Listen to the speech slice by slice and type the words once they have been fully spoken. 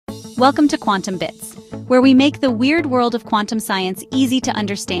Welcome to Quantum Bits, where we make the weird world of quantum science easy to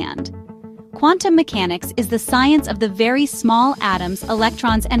understand. Quantum mechanics is the science of the very small atoms,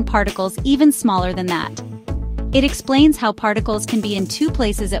 electrons, and particles even smaller than that. It explains how particles can be in two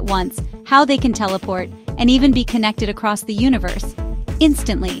places at once, how they can teleport, and even be connected across the universe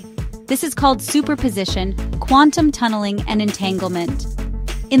instantly. This is called superposition, quantum tunneling, and entanglement.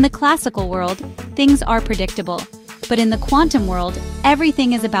 In the classical world, things are predictable, but in the quantum world,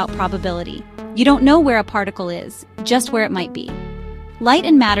 everything is about probability. You don't know where a particle is, just where it might be. Light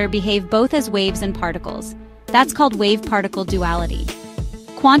and matter behave both as waves and particles. That's called wave-particle duality.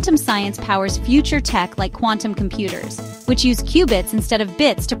 Quantum science powers future tech like quantum computers, which use qubits instead of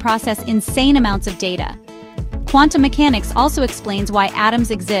bits to process insane amounts of data. Quantum mechanics also explains why atoms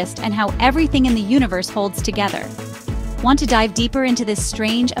exist and how everything in the universe holds together. Want to dive deeper into this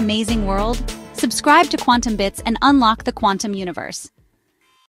strange, amazing world? Subscribe to Quantum Bits and unlock the quantum universe.